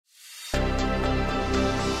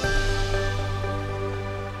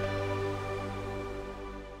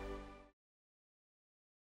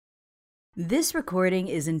This recording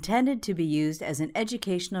is intended to be used as an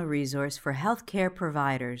educational resource for healthcare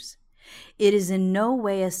providers. It is in no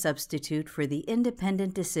way a substitute for the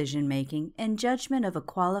independent decision-making and judgment of a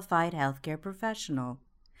qualified healthcare professional.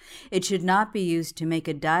 It should not be used to make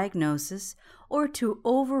a diagnosis or to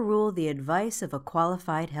overrule the advice of a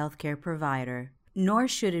qualified healthcare provider, nor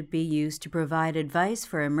should it be used to provide advice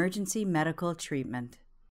for emergency medical treatment.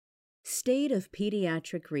 State of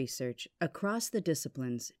Pediatric Research Across the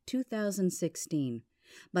Disciplines, 2016,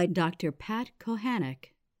 by Dr. Pat Kohanek.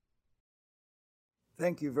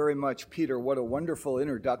 Thank you very much, Peter. What a wonderful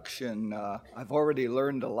introduction. I've already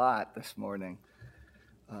learned a lot this morning.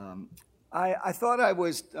 I thought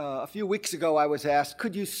a few weeks ago I was asked,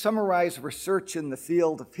 could you summarize research in the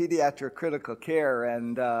field of pediatric critical care?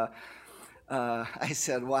 And I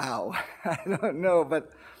said, wow, I don't know, but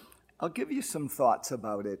I'll give you some thoughts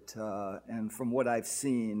about it and from what I've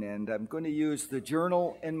seen. And I'm going to use the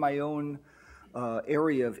journal in my own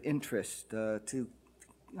area of interest to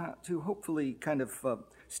hopefully kind of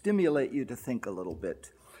stimulate you to think a little bit.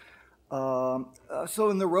 So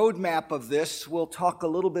in the roadmap of this, we'll talk a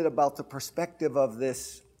little bit about the perspective of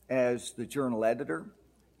this as the journal editor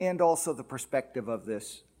and also the perspective of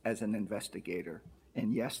this as an investigator.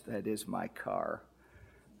 And yes, that is my car.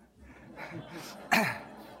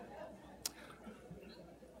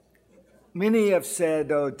 Many have said,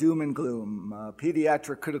 oh, doom and gloom.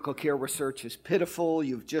 Pediatric critical care research is pitiful.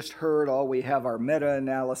 You've just heard all we have are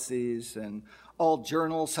meta-analyses, and all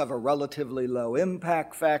journals have a relatively low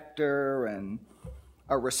impact factor, and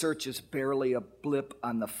our research is barely a blip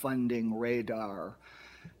on the funding radar.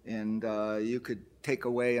 And you could take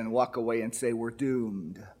away and walk away and say we're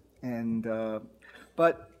doomed.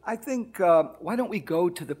 But I think, why don't we go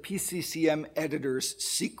to the PCCM editor's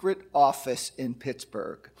secret office in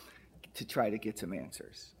Pittsburgh to try to get some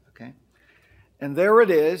answers, okay? And there it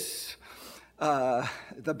is,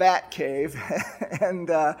 the Bat Cave.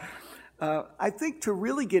 And I think to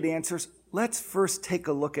really get answers, let's first take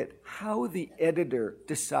a look at how the editor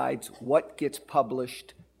decides what gets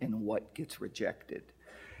published and what gets rejected.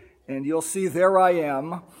 And you'll see there I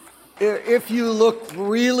am. If you look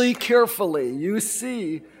really carefully, you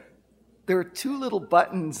see there are two little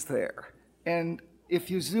buttons there. And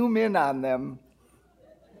if you zoom in on them,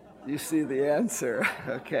 you see the answer,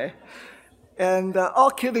 okay? And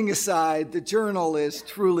all kidding aside, the journal is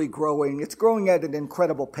truly growing. It's growing at an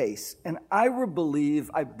incredible pace. And I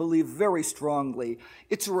believe very strongly,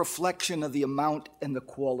 it's a reflection of the amount and the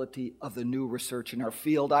quality of the new research in our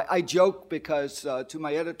field. I joke because to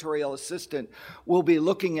my editorial assistant, we'll be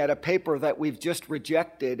looking at a paper that we've just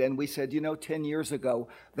rejected, and we said, 10 years ago,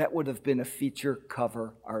 that would have been a feature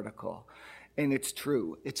cover article. And it's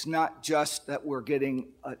true. It's not just that we're getting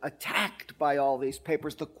attacked by all these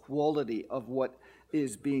papers. The quality of what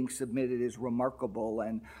is being submitted is remarkable.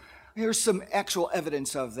 And here's some actual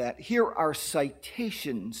evidence of that. Here are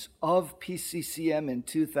citations of PCCM in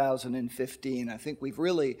 2015. I think we've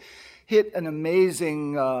really hit an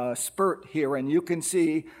amazing spurt here. And you can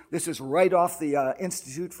see this is right off the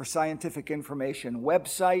Institute for Scientific Information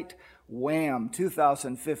website. Wham,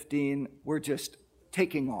 2015. We're just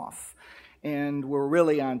taking off. And we're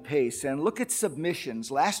really on pace. And look at submissions.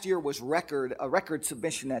 Last year was a record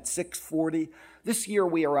submission at 640. This year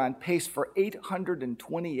we are on pace for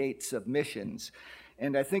 828 submissions.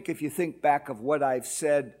 And I think if you think back of what I've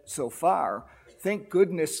said so far, thank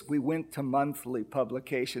goodness we went to monthly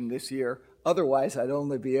publication this year. Otherwise, I'd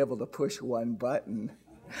only be able to push one button.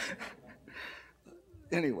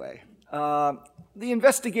 Anyway, the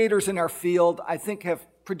investigators in our field, I think, have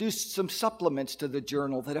produced some supplements to the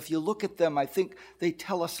journal that if you look at them, I think they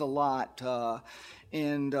tell us a lot.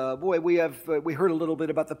 Boy, we heard a little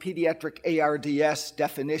bit about the pediatric ARDS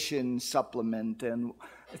definition supplement, and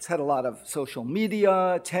it's had a lot of social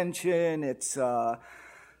media attention. It's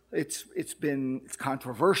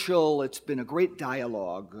controversial. It's been a great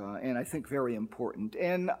dialogue, and I think very important.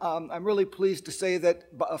 And I'm really pleased to say that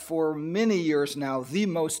for many years now, the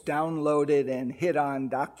most downloaded and hit-on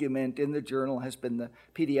document in the journal has been the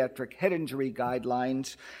Pediatric Head Injury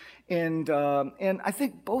Guidelines. And I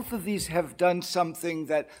think both of these have done something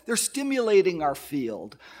that they're stimulating our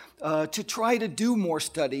field to try to do more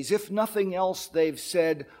studies. If nothing else, they've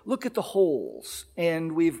said, look at the holes.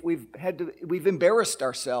 And we've embarrassed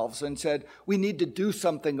ourselves and said, we need to do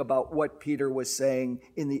something about what Peter was saying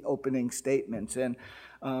in the opening statements. And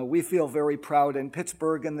we feel very proud in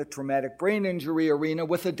Pittsburgh in the traumatic brain injury arena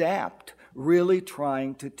with ADAPT, really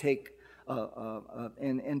trying to take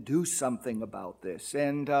and do something about this.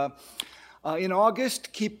 And In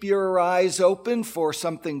August, keep your eyes open for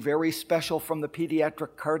something very special from the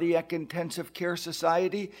Pediatric Cardiac Intensive Care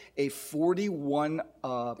Society, a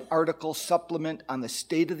 41-article supplement on the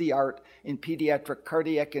state-of-the-art in pediatric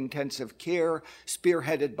cardiac intensive care,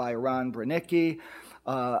 spearheaded by Ron Branicki.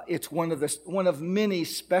 It's one of many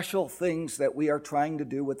special things that we are trying to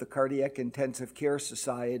do with the Cardiac Intensive Care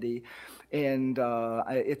Society. And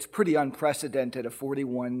it's pretty unprecedented, a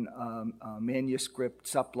 41 manuscript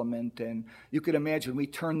supplement. And you can imagine we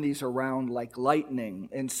turn these around like lightning.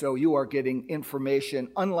 And so you are getting information,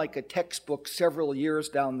 unlike a textbook several years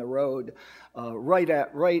down the road, right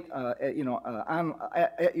at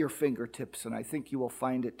your fingertips. And I think you will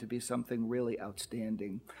find it to be something really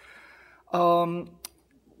outstanding.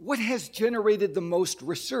 What has generated the most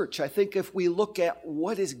research? I think if we look at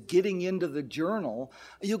what is getting into the journal,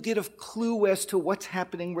 you'll get a clue as to what's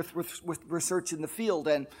happening with research in the field.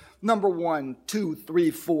 And number 1, 2, 3,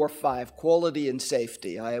 4, 5, quality and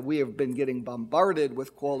safety. We have been getting bombarded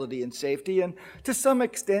with quality and safety, and to some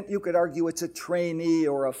extent you could argue it's a trainee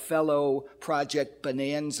or a fellow project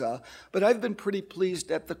bonanza. But I've been pretty pleased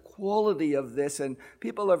at the quality of this, and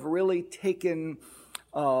people have really taken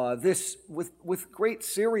this with great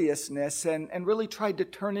seriousness and really tried to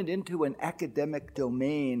turn it into an academic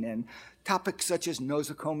domain, and topics such as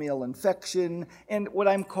nosocomial infection and what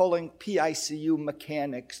I'm calling PICU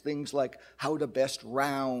mechanics, things like how to best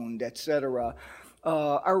round, etc.,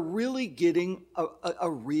 are really getting a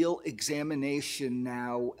real examination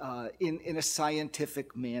now in a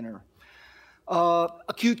scientific manner.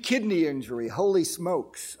 Acute kidney injury, holy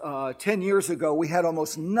smokes. 10 years ago, we had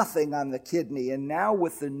almost nothing on the kidney, and now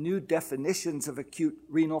with the new definitions of acute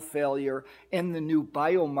renal failure and the new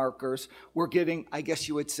biomarkers, we're getting, I guess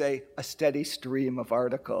you would say, a steady stream of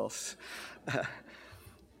articles.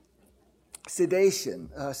 Sedation,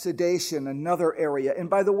 another area. And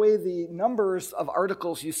by the way, the numbers of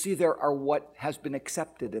articles you see there are what has been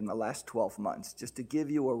accepted in the last 12 months, just to give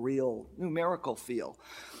you a real numerical feel.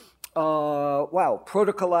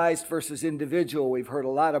 Protocolized versus individual, we've heard a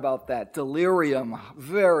lot about that. Delirium,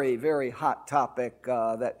 very, very hot topic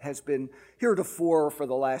that has been heretofore for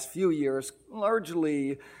the last few years,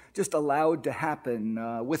 largely just allowed to happen.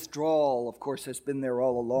 Withdrawal, of course, has been there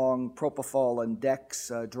all along. Propofol and Dex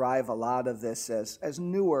drive a lot of this as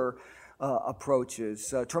newer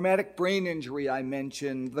approaches. Traumatic brain injury, I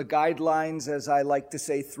mentioned. The guidelines, as I like to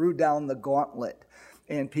say, threw down the gauntlet.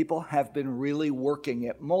 And people have been really working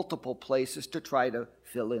at multiple places to try to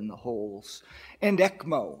fill in the holes. And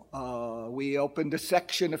ECMO. We opened a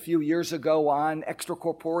section a few years ago on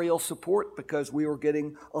extracorporeal support because we were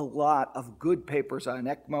getting a lot of good papers on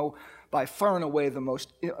ECMO. By far and away, the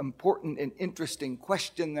most important and interesting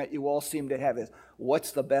question that you all seem to have is,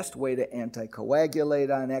 what's the best way to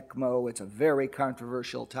anticoagulate on ECMO? It's a very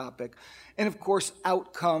controversial topic. And of course,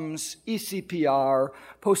 outcomes, ECPR,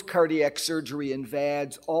 post-cardiac surgery, and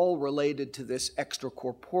VADS, all related to this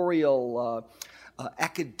extracorporeal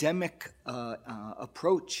academic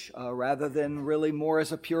approach rather than really more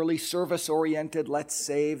as a purely service-oriented, let's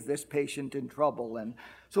save this patient in trouble. And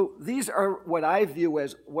so these are what I view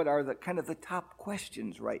as what are the kind of the top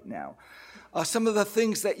questions right now. Some of the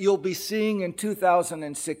things that you'll be seeing in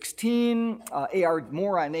 2016,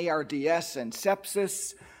 more on ARDS and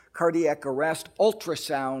sepsis, cardiac arrest.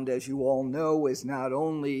 Ultrasound, as you all know, is not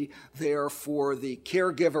only there for the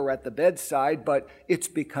caregiver at the bedside, but it's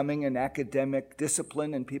becoming an academic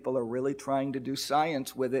discipline, and people are really trying to do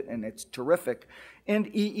science with it, and it's terrific.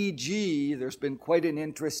 And EEG, there's been quite an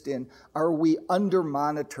interest in, are we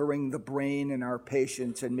under-monitoring the brain in our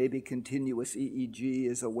patients, and maybe continuous EEG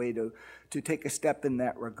is a way to take a step in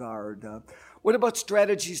that regard. What about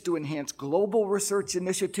strategies to enhance global research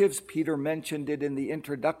initiatives? Peter mentioned it in the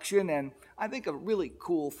introduction, and I think a really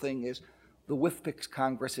cool thing is the WFPICS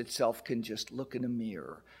Congress itself can just look in a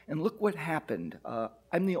mirror. And look what happened.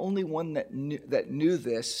 I'm the only one that knew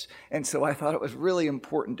this, and so I thought it was really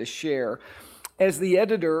important to share. As the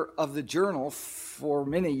editor of the journal for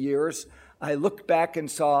many years, I looked back and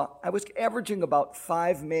saw I was averaging about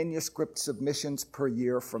 5 manuscript submissions per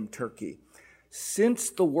year from Turkey. Since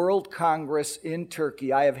the World Congress in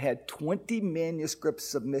Turkey, I have had 20 manuscript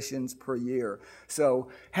submissions per year. So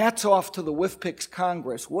hats off to the WFPICS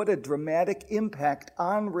Congress. What a dramatic impact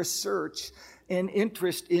on research and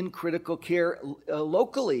interest in critical care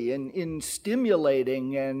locally and in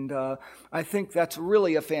stimulating. And I think that's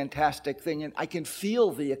really a fantastic thing. And I can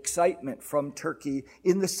feel the excitement from Turkey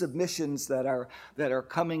in the submissions that are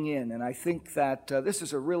coming in. And I think that this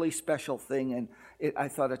is a really special thing, and I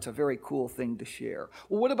thought it's a very cool thing to share.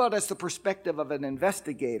 Well, what about as the perspective of an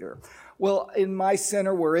investigator? Well, in my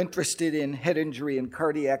center, we're interested in head injury and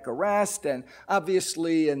cardiac arrest, and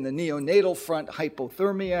obviously in the neonatal front,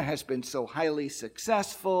 hypothermia has been so highly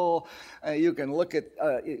successful. You can look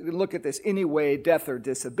at this anyway: death or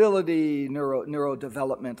disability,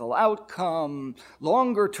 neurodevelopmental outcome,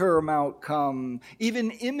 longer-term outcome,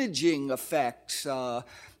 even imaging effects,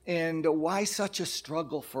 and why such a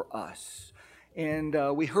struggle for us? And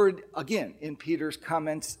we heard, again, in Peter's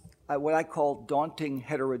comments, what I call daunting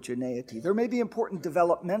heterogeneity. There may be important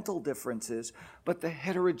developmental differences, but the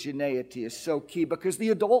heterogeneity is so key because the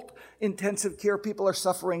adult intensive care people are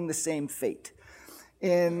suffering the same fate.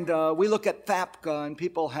 And we look at THAPCA, and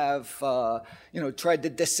people have tried to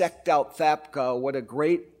dissect out THAPCA. What a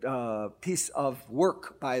great piece of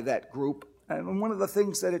work by that group. And one of the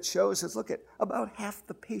things that it shows is, look at, about half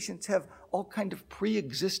the patients have all kind of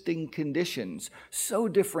pre-existing conditions, so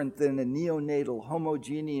different than a neonatal,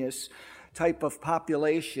 homogeneous type of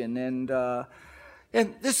population. And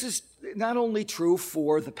this is not only true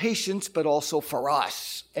for the patients, but also for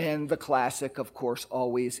us. And the classic, of course,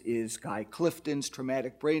 always is Guy Clifton's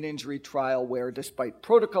traumatic brain injury trial, where despite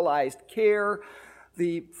protocolized care,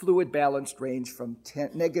 the fluid balance ranged from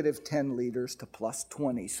negative 10 liters to plus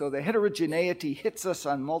 20. So the heterogeneity hits us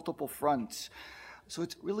on multiple fronts. So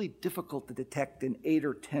it's really difficult to detect an 8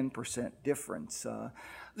 or 10% difference.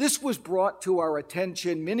 This was brought to our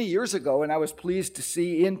attention many years ago, and I was pleased to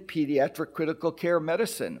see in Pediatric Critical Care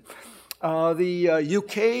Medicine. The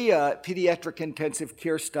UK Pediatric Intensive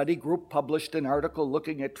Care Study Group published an article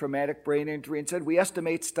looking at traumatic brain injury and said, we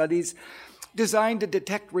estimate studies designed to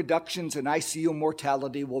detect reductions in ICU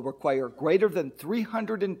mortality will require greater than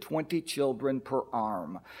 320 children per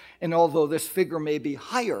arm. And although this figure may be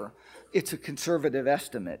higher, it's a conservative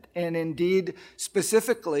estimate. And indeed,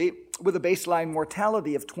 specifically, with a baseline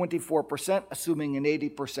mortality of 24%, assuming an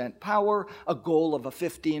 80% power, a goal of a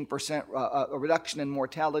 15% a reduction in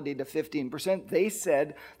mortality to 15%, they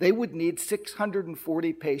said they would need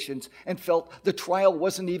 640 patients and felt the trial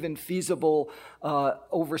wasn't even feasible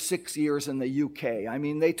over 6 years in the UK. I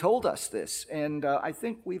mean, they told us this, and I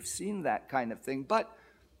think we've seen that kind of thing. But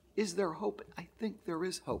is there hope? I think there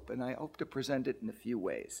is hope, and I hope to present it in a few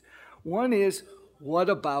ways. One is, what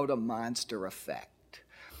about a monster effect?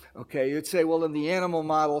 Okay, you'd say, well, in the animal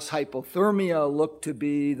models, hypothermia looked to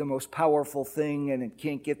be the most powerful thing, and it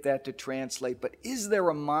can't get that to translate. But is there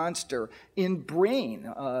a monster in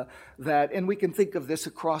brain and we can think of this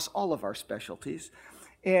across all of our specialties.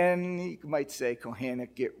 And you might say,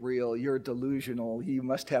 Kohanek, get real, you're delusional, you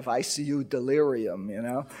must have ICU delirium, you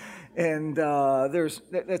know? And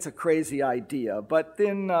that's a crazy idea. But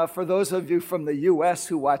then for those of you from the US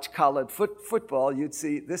who watch college football, you'd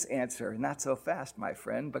see this answer, not so fast, my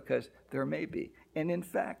friend, because there may be. And in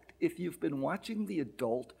fact, if you've been watching the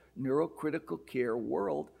adult neurocritical care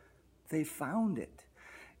world, they found it.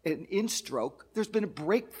 In stroke, there's been a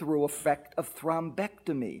breakthrough effect of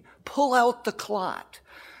thrombectomy. Pull out the clot.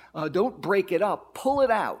 Don't break it up. Pull it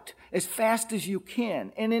out as fast as you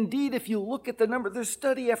can. And indeed, if you look at the number, there's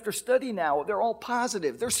study after study now. They're all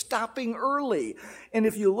positive. They're stopping early. And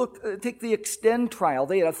if you look, take the Extend trial,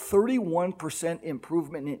 they had a 31%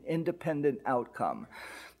 improvement in independent outcome.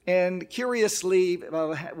 And curiously,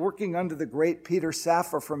 working under the great Peter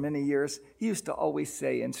Safar for many years, he used to always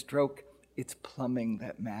say in stroke, it's plumbing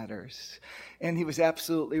that matters. And he was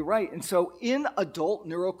absolutely right. And so in adult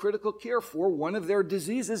neurocritical care for one of their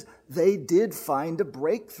diseases, they did find a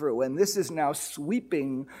breakthrough. And this is now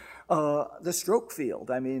sweeping the stroke field,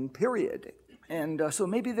 period. And so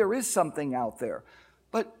maybe there is something out there.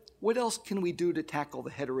 But what else can we do to tackle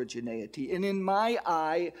the heterogeneity? And in my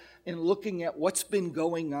eye, in looking at what's been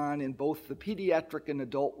going on in both the pediatric and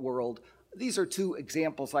adult world, these are two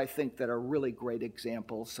examples, I think, that are really great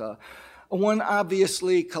examples. One,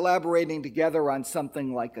 obviously, collaborating together on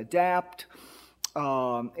something like ADAPT,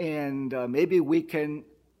 and maybe we can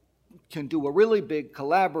do a really big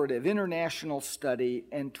collaborative international study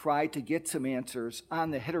and try to get some answers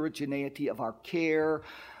on the heterogeneity of our care.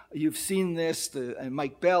 You've seen this, and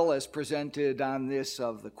Mike Bell has presented on this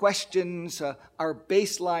of the questions, our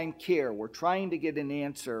baseline care. We're trying to get an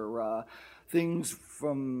answer. Things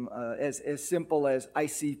from as simple as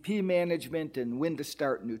ICP management and when to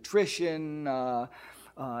start nutrition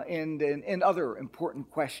and other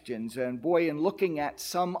important questions. And boy, in looking at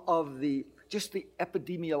some of the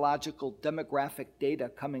epidemiological demographic data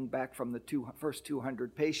coming back from the first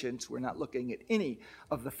 200 patients, we're not looking at any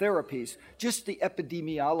of the therapies. Just the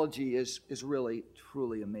epidemiology is really,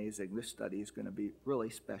 truly amazing. This study is going to be really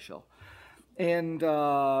special. And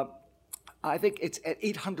I think it's at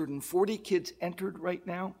 840 kids entered right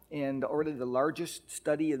now, and already the largest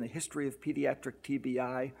study in the history of pediatric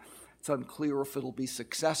TBI. It's unclear if it'll be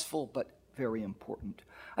successful, but very important.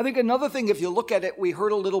 I think another thing, if you look at it, we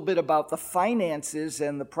heard a little bit about the finances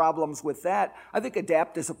and the problems with that. I think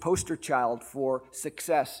ADAPT is a poster child for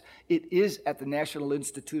success. It is at the National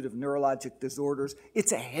Institute of Neurologic Disorders.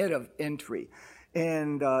 It's ahead of entry.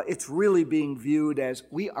 And it's really being viewed as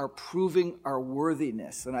we are proving our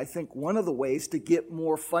worthiness. And I think one of the ways to get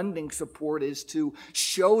more funding support is to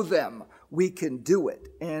show them we can do it.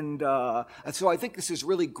 And so I think this is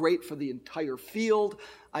really great for the entire field.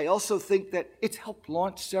 I also think that it's helped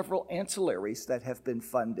launch several ancillaries that have been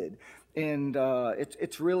funded. And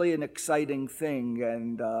it's really an exciting thing,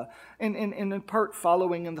 and in part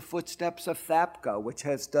following in the footsteps of THAPCA, which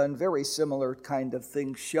has done very similar kind of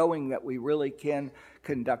things, showing that we really can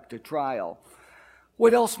conduct a trial.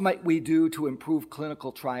 What else might we do to improve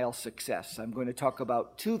clinical trial success? I'm going to talk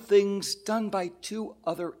about two things done by two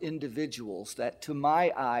other individuals that, to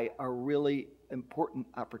my eye, are really important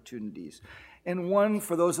opportunities. And one,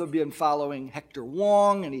 for those who have been following Hector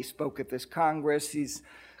Wong, and he spoke at this Congress, he's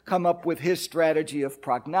come up with his strategy of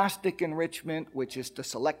prognostic enrichment, which is to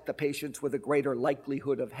select the patients with a greater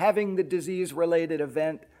likelihood of having the disease-related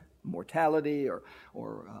event, mortality or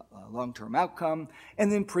long-term outcome,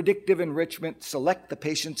 and then predictive enrichment, select the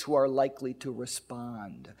patients who are likely to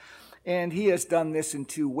respond. And he has done this in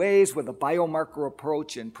two ways, with a biomarker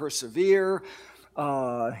approach in PERSEVERE.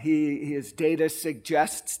 His data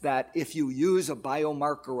suggests that if you use a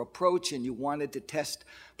biomarker approach and you wanted to test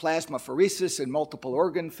plasmapheresis and multiple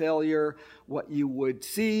organ failure, what you would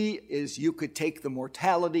see is you could take the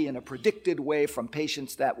mortality in a predicted way from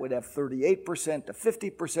patients that would have 38% to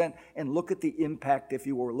 50% and look at the impact if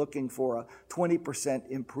you were looking for a 20%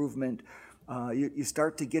 improvement. You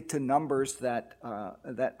start to get to numbers that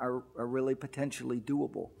are really potentially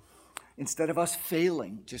doable, instead of us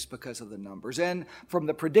failing just because of the numbers. And from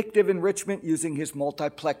the predictive enrichment, using his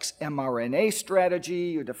multiplex mRNA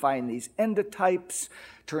strategy, you define these endotypes.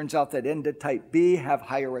 Turns out that endotype B have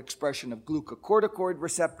higher expression of glucocorticoid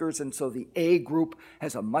receptors, and so the A group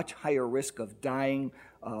has a much higher risk of dying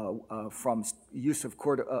from use of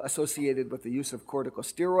associated with the use of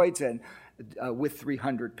corticosteroids, and with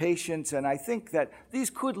 300 patients. And I think that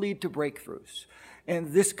these could lead to breakthroughs.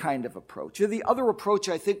 And this kind of approach. The other approach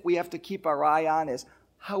I think we have to keep our eye on is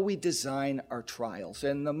how we design our trials.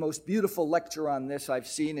 And the most beautiful lecture on this I've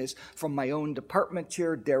seen is from my own department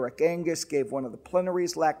chair, Derek Angus, gave one of the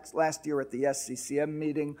plenaries last year at the SCCM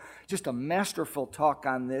meeting. Just a masterful talk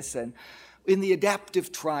on this. And in the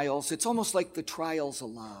adaptive trials, it's almost like the trial's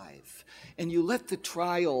alive. And you let the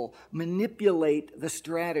trial manipulate the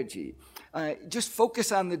strategy. Just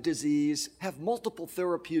focus on the disease, have multiple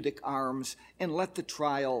therapeutic arms, and let the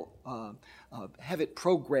trial have it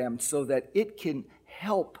programmed so that it can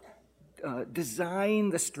help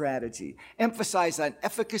design the strategy, emphasize on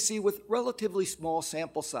efficacy with relatively small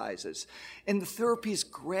sample sizes, and the therapies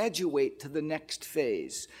graduate to the next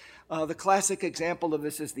phase. The classic example of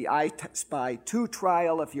this is the I-SPY 2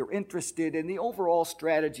 trial, if you're interested, and the overall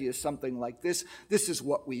strategy is something like this. This is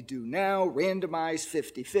what we do now, randomize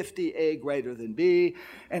 50-50, A greater than B,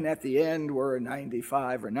 and at the end we're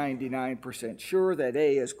 95 or 99% sure that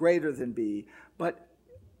A is greater than B. But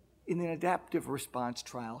in an adaptive response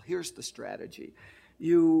trial, here's the strategy.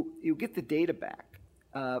 You get the data back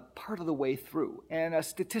part of the way through, and a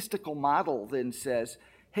statistical model then says,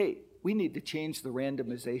 hey, we need to change the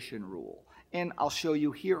randomization rule. And I'll show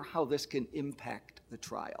you here how this can impact the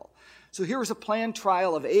trial. So here's a planned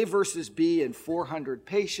trial of A versus B in 400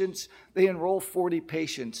 patients. They enroll 40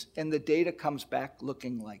 patients, and the data comes back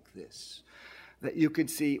looking like this. That you can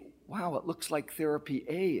see, wow, it looks like therapy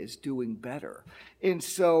A is doing better. And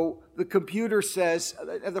so the computer says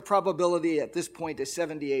the probability at this point is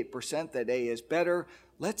 78% that A is better.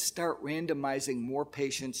 Let's start randomizing more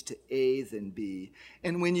patients to A than B.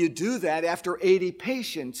 And when you do that, after 80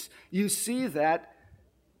 patients, you see that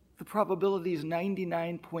the probability is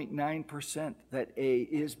 99.9% that A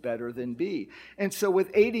is better than B. And so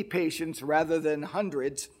with 80 patients rather than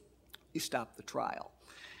hundreds, you stop the trial.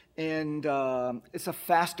 And it's a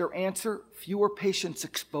faster answer, fewer patients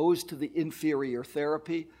exposed to the inferior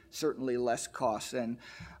therapy, certainly less costs. And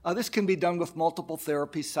this can be done with multiple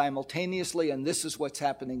therapies simultaneously, and this is what's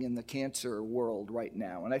happening in the cancer world right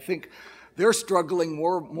now. And I think they're struggling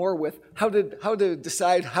more with how to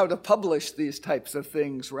decide how to publish these types of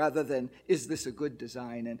things rather than, is this a good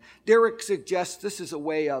design? And Derek suggests this is a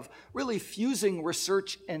way of really fusing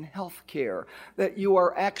research and healthcare, that you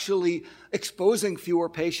are actually exposing fewer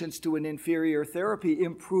patients to an inferior therapy,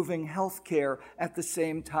 improving healthcare at the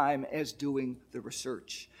same time as doing the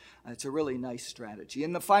research. It's a really nice strategy.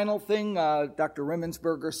 And the final thing, Dr.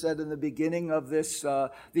 Rimmensberger said in the beginning of this,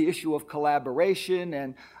 the issue of collaboration,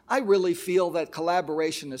 and I really feel that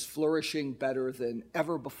collaboration is flourishing better than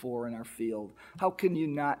ever before in our field. How can you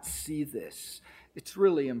not see this? It's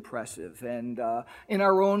really impressive. And in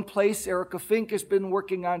our own place, Erica Fink has been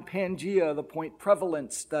working on Pangea, the point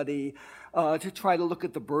prevalence study, to try to look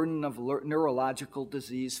at the burden of neurological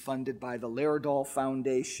disease funded by the Laerdal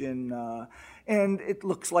Foundation. And it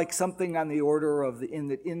looks like something on the order of, in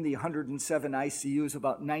the 107 ICUs,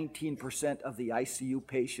 about 19% of the ICU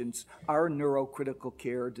patients are neurocritical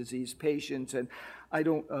care disease patients. And I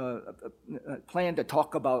don't plan to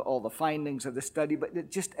talk about all the findings of the study, but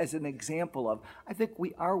just as an example of, I think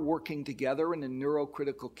we are working together in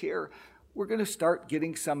neurocritical care. We're going to start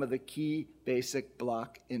getting some of the key basic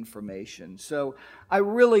block information. So I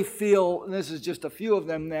really feel, and this is just a few of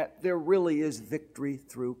them, that there really is victory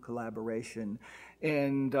through collaboration.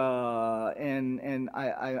 And I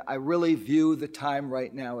really view the time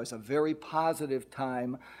right now as a very positive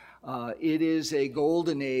time. It is a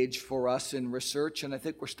golden age for us in research, and I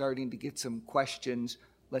think we're starting to get some questions.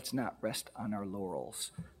 Let's not rest on our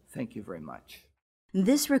laurels. Thank you very much.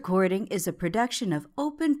 This recording is a production of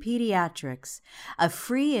Open Pediatrics, a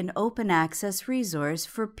free and open access resource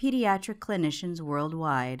for pediatric clinicians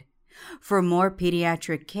worldwide. For more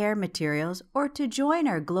pediatric care materials or to join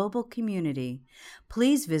our global community,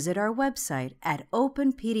 please visit our website at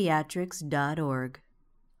openpediatrics.org.